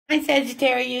Hi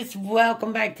Sagittarius,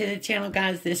 welcome back to the channel,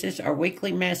 guys. This is our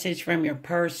weekly message from your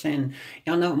person.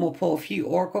 Y'all know I'm going to pull a few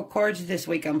oracle cards this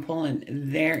week. I'm pulling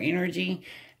their energy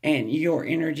and your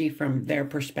energy from their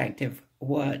perspective,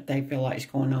 what they feel like is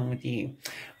going on with you.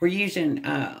 We're using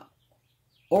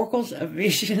oracles of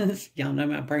visions. Y'all know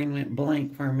my brain went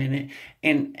blank for a minute.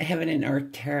 And heaven and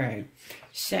earth tarot.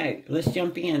 So let's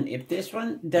jump in. If this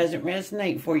one doesn't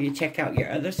resonate for you, check out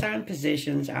your other sign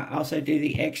positions. I also do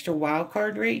the extra wild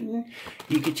card reading.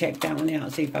 You can check that one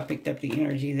out, see if I picked up the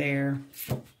energy there.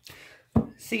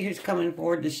 See who's coming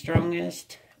forward the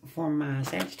strongest for my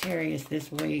Sagittarius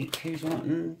this week. Who's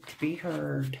wanting to be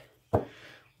heard?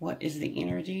 What is the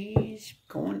energies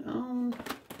going on?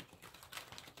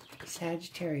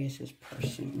 Sagittarius's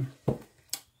person.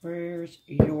 Where's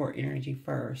your energy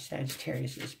first?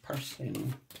 Sagittarius's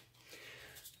person.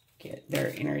 Get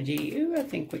their energy. Ooh, I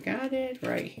think we got it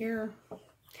right here.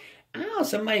 Oh,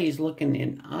 somebody's looking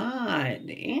in odd.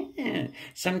 Yeah.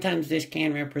 Sometimes this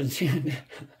can represent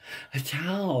a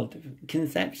child,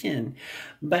 conception.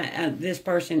 But this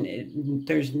person,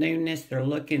 there's newness. They're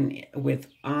looking with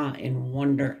awe and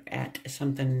wonder at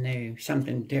something new,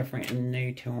 something different and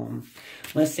new to them.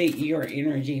 Let's see your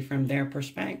energy from their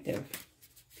perspective.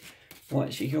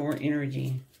 What's your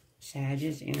energy?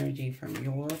 Sagittarius energy from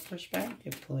your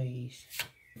perspective, please.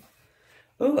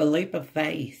 Ooh, a leap of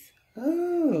faith.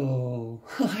 Ooh,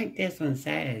 I like this one,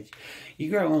 Sag. You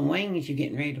grow on wings, you're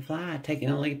getting ready to fly, taking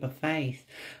a leap of faith.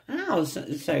 Oh,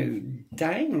 so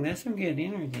dang, that's some good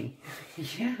energy.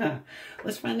 Yeah.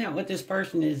 Let's find out what this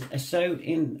person is so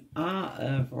in awe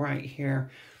of right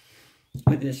here.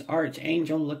 With this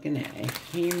archangel looking at a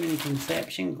human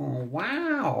conception going,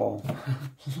 wow,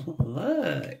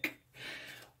 look.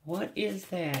 What is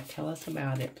that? Tell us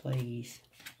about it, please.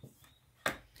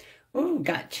 Ooh,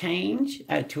 got change.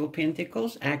 Two of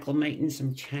Pentacles, acclimating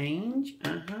some change.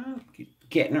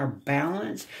 Getting our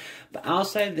balance. But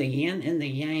also the yin and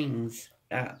the yangs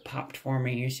popped for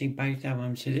me. You see both of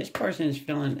them. So this person is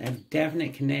feeling a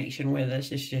definite connection with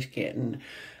us. It's just getting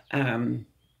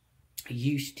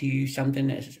used to something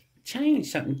that's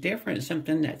changed, something different,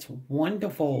 something that's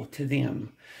wonderful to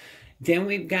them. Then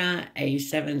we've got a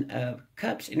Seven of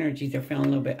Cups energy. They're feeling a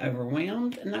little bit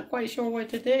overwhelmed and not quite sure what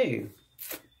to do.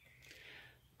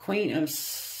 Queen of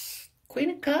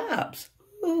Cups.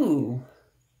 Ooh,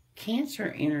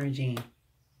 Cancer energy.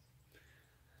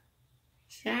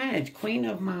 Sag, Queen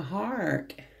of my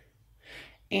heart.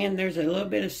 And there's a little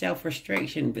bit of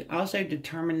self-restriction, but also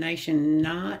determination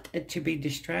not to be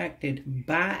distracted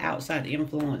by outside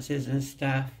influences and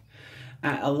stuff.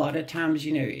 A lot of times,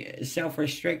 you know,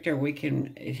 self-restrictor, we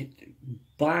can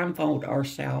blindfold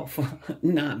ourselves,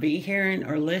 not be hearing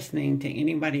or listening to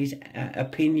anybody's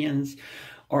opinions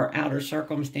or outer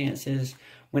circumstances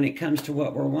when it comes to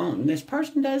what we're wanting. This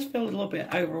person does feel a little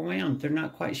bit overwhelmed. They're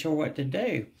not quite sure what to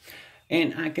do.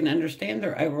 And I can understand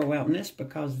their overwhelmedness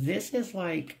because this is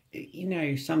like, you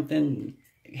know, something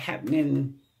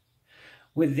happening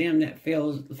with them that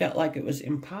felt like it was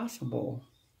impossible.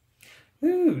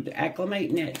 Ooh,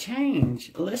 acclimating that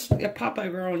change. Let's pop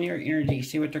over on your energy,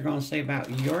 see what they're going to say about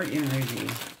your energy.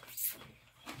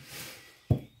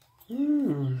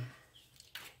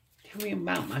 Tell me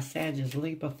about my Sagittarius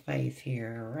leap of faith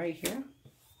here, right here.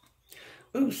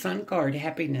 Ooh, Sun card,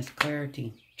 happiness,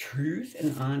 clarity, truth,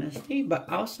 and honesty, but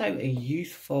also a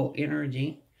youthful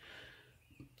energy.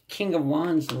 King of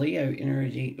Wands, Leo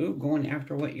energy. Ooh, going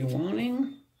after what you're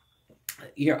wanting.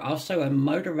 You're also a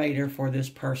motivator for this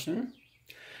person.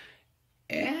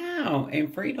 Yeah,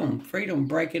 and freedom. Freedom,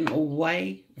 breaking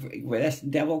away. Well, that's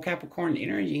Devil Capricorn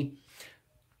energy.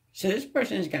 So this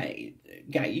person's got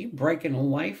you breaking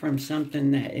away from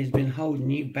something that has been holding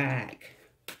you back.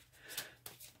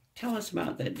 Tell us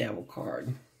about that Devil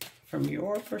card. From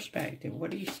your perspective,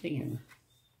 what are you seeing?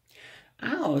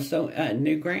 Oh, so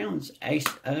new grounds, Ace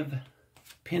of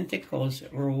Pentacles,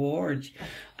 rewards.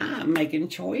 Making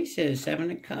choices,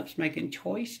 Seven of Cups, making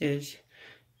choices.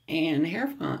 And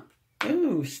Hierophant.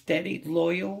 Ooh, steady,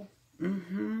 loyal.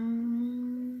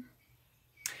 And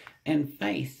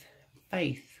faith.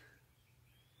 Faith.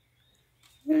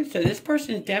 So this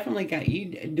person's definitely got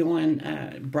you doing,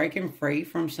 breaking free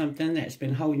from something that's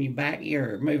been holding you back.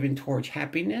 You're moving towards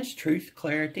happiness, truth,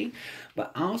 clarity,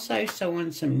 but also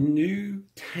sowing some new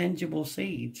tangible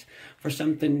seeds for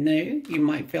something new. You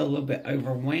might feel a little bit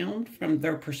overwhelmed from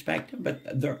their perspective, but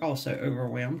they're also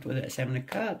overwhelmed with that Seven of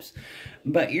Cups.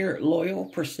 But you're loyal,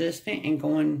 persistent, and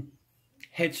going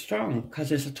headstrong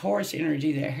because it's a Taurus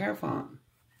energy, that Hierophant.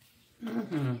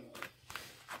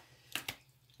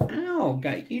 Oh,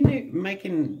 God, you know,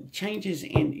 making changes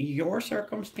in your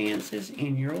circumstances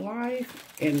in your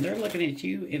life, and they're looking at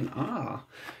you in awe.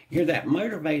 You're that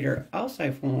motivator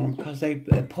also for them because they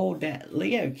pulled that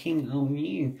Leo King on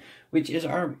you, which is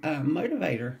our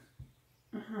motivator.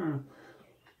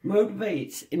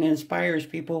 Motivates and inspires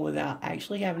people without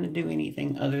actually having to do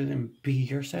anything other than be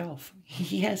yourself.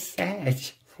 Yes, Sag.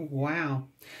 Wow.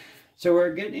 So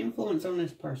we're a good influence on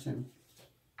this person.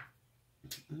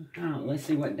 Let's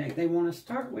see what deck they want to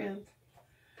start with.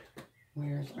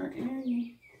 Where's our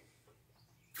energy?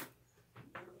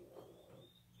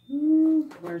 Ooh,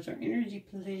 where's our energy,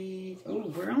 please?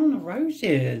 Oh, we're on the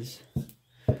roses.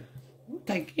 We'll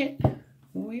take it.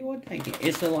 We will take it.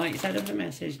 It's the light side of the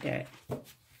message deck.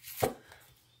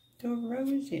 The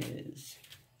roses.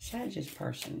 Sagittarius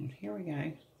person. Here we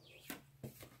go.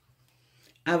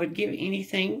 I would give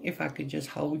anything if I could just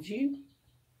hold you.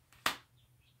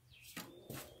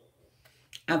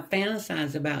 I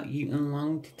fantasize about you and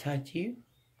long to touch you.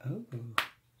 Oh.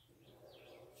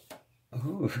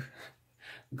 Oh.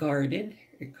 Guarded.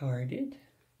 Guarded.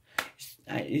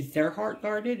 Is their heart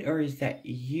guarded or is that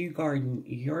you guarding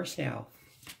yourself?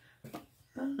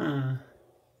 I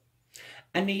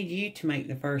need you to make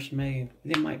the first move.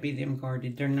 They might be them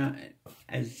guarded. They're not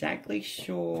exactly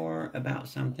sure about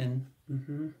something.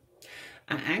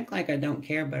 I act like I don't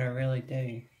care, but I really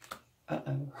do.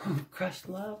 Crushed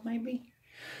love, maybe?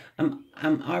 I'm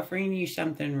offering you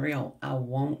something real. I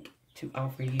want to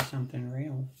offer you something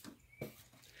real.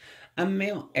 I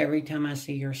melt every time I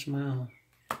see your smile.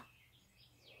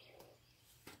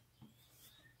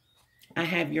 I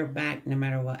have your back no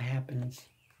matter what happens.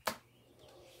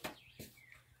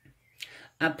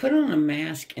 I put on a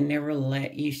mask and never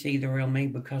let you see the real me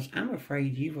because I'm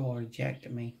afraid you will reject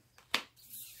me.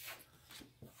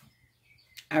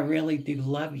 I really do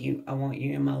love you. I want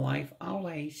you in my life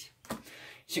always.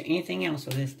 Is there anything else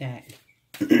with this deck?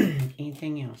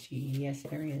 Anything else? Yes,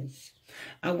 there is.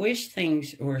 I wish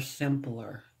things were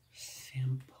simpler.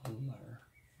 Simpler.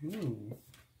 Ooh.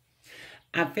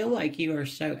 I feel like you are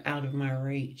so out of my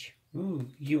reach. Ooh,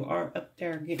 you are up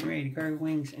there getting ready to grow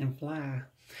wings and fly.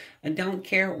 I don't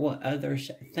care what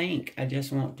others think. I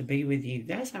just want to be with you.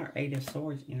 That's our Eight of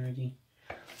Swords energy.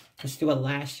 Let's do a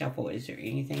last shuffle. Is there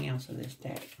anything else with this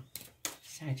deck?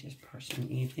 Sagittarius person.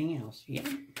 Anything else? Yeah.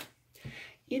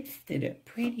 It's did it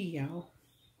pretty, y'all.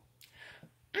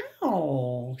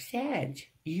 Oh, Sag.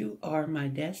 You are my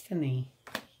destiny.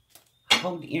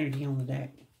 Hold the energy on the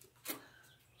deck.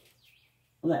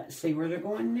 Let's see where they're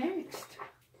going next.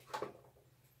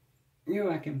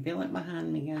 Ooh, I can feel it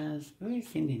behind me, guys. Ooh,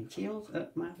 sending chills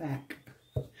up my back.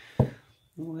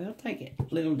 We'll take it.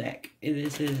 Little deck.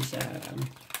 This is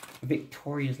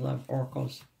Victoria's Love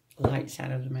Oracle's light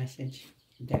side of the message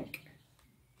deck.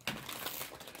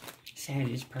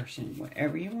 Sagittarius person.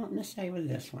 Whatever you want to say with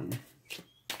this one.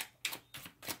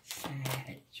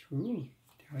 Sag. Ooh,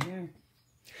 there we go.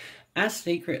 I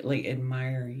secretly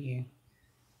admire you.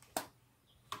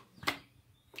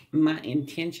 My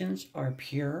intentions are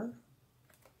pure.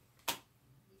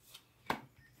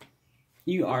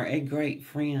 You are a great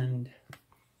friend.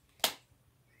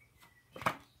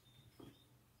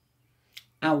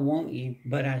 I want you,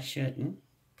 but I shouldn't.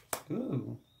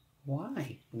 Ooh,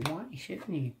 why? Why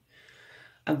shouldn't you?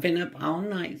 I've been up all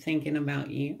night thinking about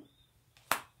you.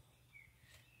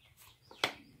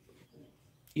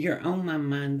 You're on my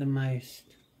mind the most.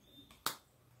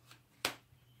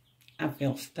 I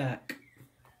feel stuck.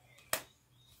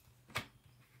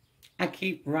 I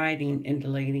keep writing and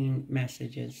deleting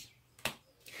messages.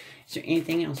 Is there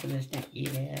anything else with this deck?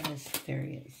 Yes, there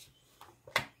is.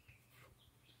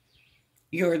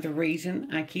 You're the reason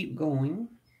I keep going.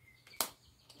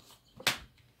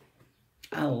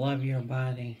 I love your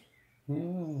body.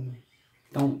 Ooh.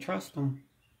 Don't trust them.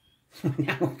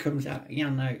 Now it comes out.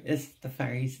 Y'all know, it's the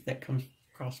phrase that comes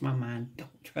across my mind.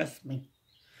 Don't trust me.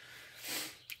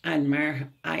 I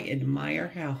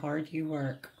admire how hard you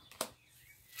work.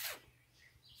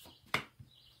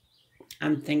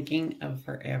 I'm thinking of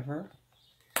forever.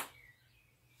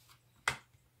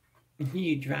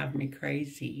 You drive me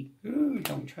crazy. Ooh,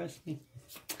 don't trust me.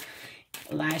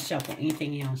 Last shuffle.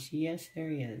 Anything else? Yes,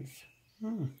 there is.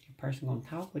 Your person gonna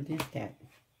talk with this deck.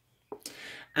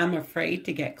 I'm afraid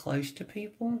to get close to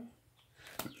people.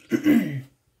 I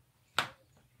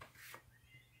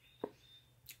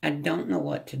don't know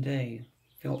what to do.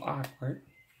 Feel awkward.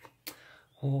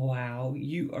 Wow,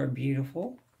 you are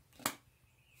beautiful.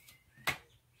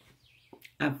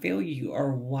 I feel you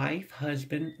are wife,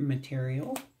 husband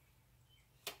material.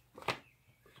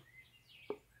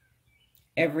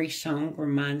 Every song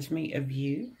reminds me of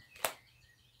you.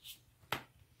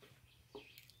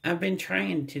 I've been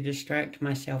trying to distract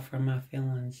myself from my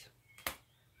feelings.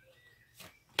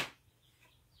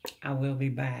 I will be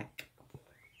back.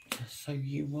 Just so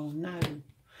you will know.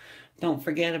 Don't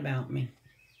forget about me.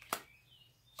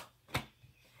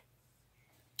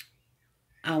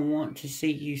 I want to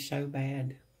see you so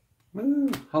bad.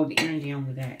 Woo, hold the energy on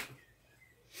the deck.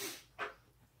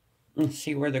 Let's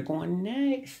see where they're going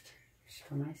next.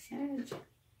 For my Sag.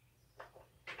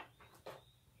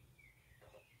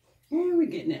 Yeah, we're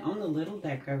getting it on the little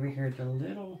deck over here. The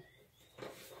little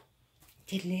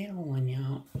one,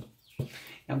 y'all.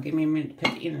 Now give me a minute to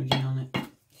put the energy on it.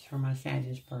 It's for my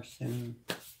Sagittarius person.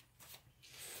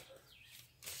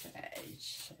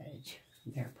 Sag.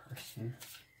 Their person.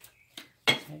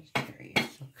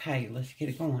 Sagittarius. Okay, let's get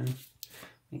it going.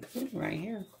 Right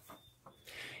here.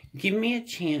 Give me a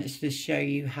chance to show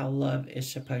you how love is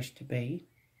supposed to be.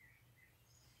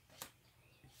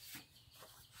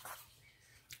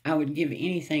 I would give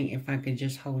anything if I could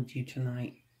just hold you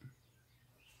tonight.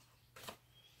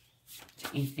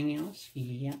 Anything else?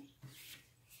 Yep.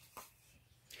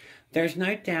 There's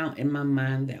no doubt in my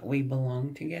mind that we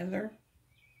belong together.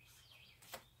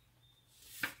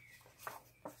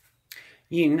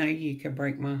 You know you could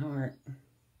break my heart.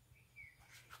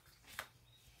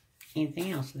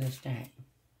 Anything else in this deck?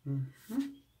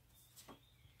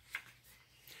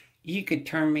 You could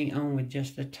turn me on with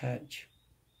just a touch.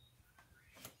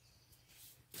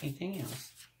 Anything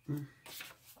else?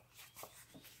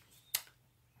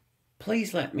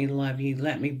 Please let me love you.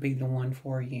 Let me be the one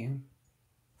for you.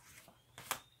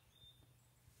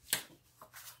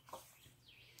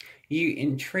 You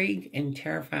intrigue and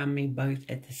terrify me both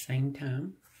at the same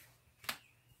time.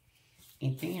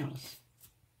 Anything else?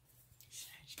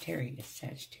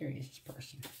 Sagittarius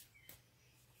person.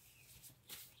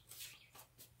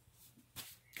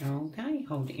 Okay,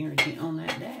 hold the energy on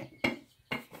that deck.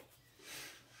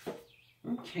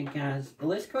 Okay, guys,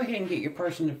 let's go ahead and get your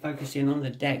person to focus in on the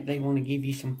deck. They want to give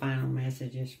you some final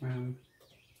messages from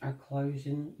our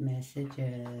closing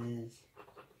messages.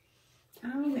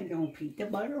 Oh, they're going to pick the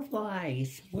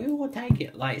butterflies. We will take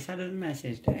it. Light side of the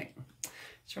message deck.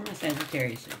 It's from my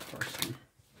Sagittarius person.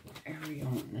 Whatever you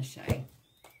want to say.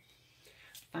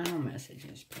 Final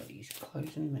messages, please.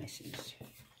 Closing message.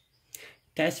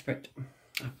 Desperate.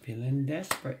 I'm feeling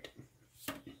desperate.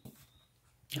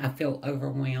 I feel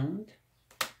overwhelmed.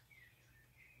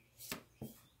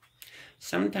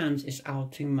 Sometimes it's all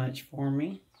too much for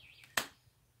me.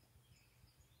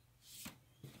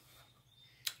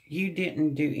 You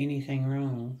didn't do anything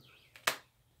wrong.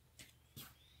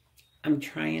 I'm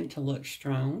trying to look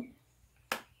strong.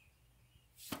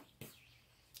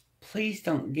 Please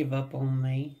don't give up on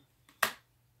me.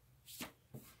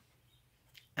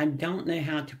 I don't know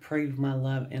how to prove my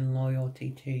love and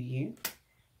loyalty to you.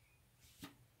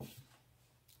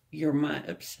 You're my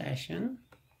obsession.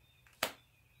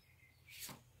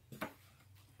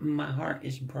 My heart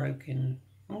is broken.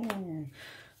 Oh,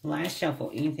 last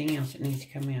shuffle. Anything else that needs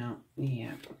to come out?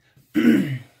 Yeah.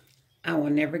 I will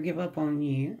never give up on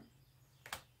you.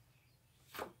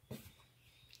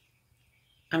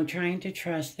 I'm trying to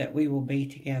trust that we will be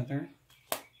together.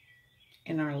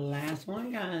 And our last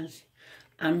one, guys.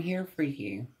 I'm here for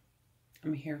you.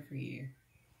 I'm here for you.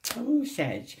 Oh,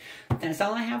 Sag. That's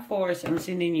all I have for us. I'm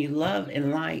sending you love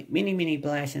and light. Many, many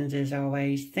blessings as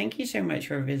always. Thank you so much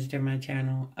for visiting my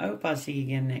channel. I hope I'll see you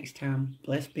again next time.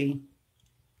 Bless be.